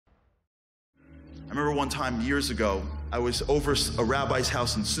remember one time years ago, I was over a rabbi's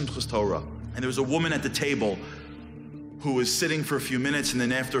house in Simchas Torah, and there was a woman at the table who was sitting for a few minutes, and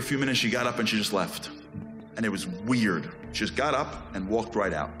then after a few minutes, she got up and she just left. And it was weird. She just got up and walked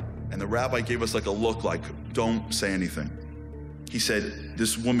right out. And the rabbi gave us like a look like, don't say anything. He said,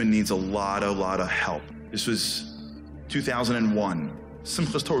 this woman needs a lot of help. This was 2001.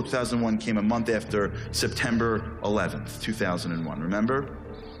 Simchas Torah 2001 came a month after September 11th, 2001, remember?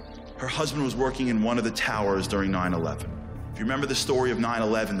 Her husband was working in one of the towers during 9/11. If you remember the story of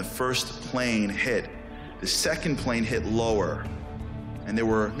 9/11, the first plane hit, the second plane hit lower, and there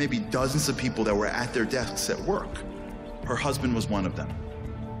were maybe dozens of people that were at their desks at work. Her husband was one of them.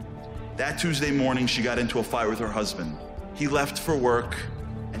 That Tuesday morning, she got into a fight with her husband. He left for work,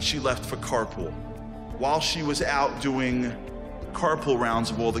 and she left for carpool. While she was out doing carpool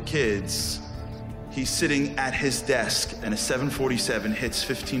rounds of all the kids, he's sitting at his desk, and a 747 hits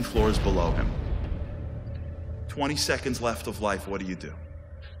 15 floors below him. 20 seconds left of life, what do?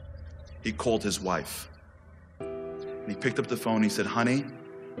 He called his wife. And he picked up the phone, he said, honey,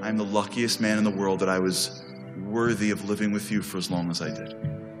 I'm the luckiest man in the world that I was worthy of living with you for as long as I did.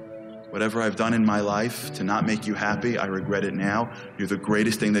 Whatever I've done in my life to not make you happy, I regret it now. You're the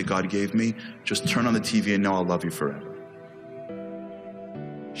greatest thing that God gave me. Just turn on the TV and know I'll love you forever.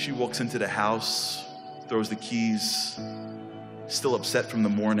 She walks into the house, throws the keys, still upset from the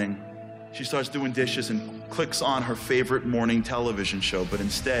morning. She starts doing dishes and clicks on her favorite morning television show, but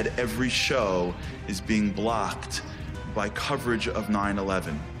instead every show is being blocked by coverage of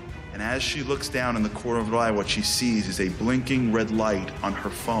 9/11. And as she looks down in the corner of her eye, what she sees is a blinking red light on her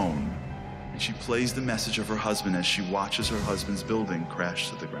phone. And she plays the message of her husband as she watches her husband's building crash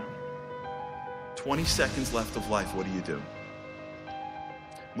to the ground. 20 seconds left of life, what do?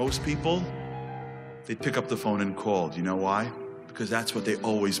 Most people, they'd pick up the phone and call. Do you know why? Because that's what they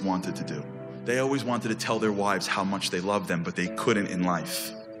always wanted to do. They always wanted to tell their wives how much they love them, but they couldn't in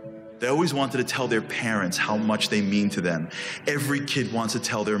life. They always wanted to tell their parents how much they mean to them. Every kid wants to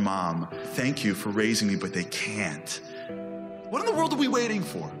tell their mom, thank you for raising me, but they can't. What in the world are we waiting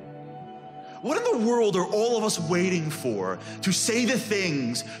for? What in the world are all of us waiting for to say the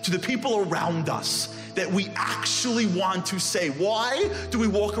things to the people around us that we actually want to say? Why do we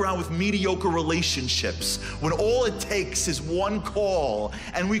walk around with mediocre relationships when all it takes is one call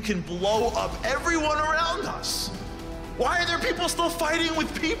and we can blow up everyone around us? Why are there people still fighting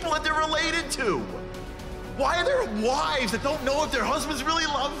with people that they're related to? Why are there wives that don't know if their husbands really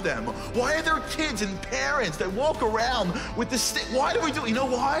love them? Why are there kids and parents that walk around with this? Why do we do it? You know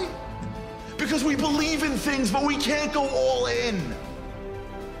why? Because we believe in things, but we can't go all in.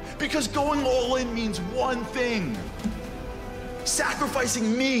 Because going all in means one thing: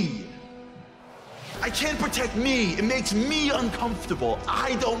 sacrificing me. I can't protect me. It makes me uncomfortable.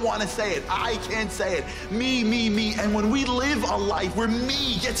 I don't want to say it. I can't say it. Me. And when we live a life where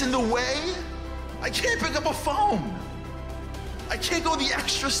me gets in the way, I can't pick up a phone. I can't go the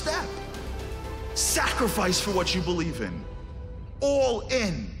extra step. Sacrifice for what you believe in. All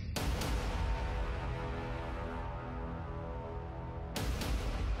in.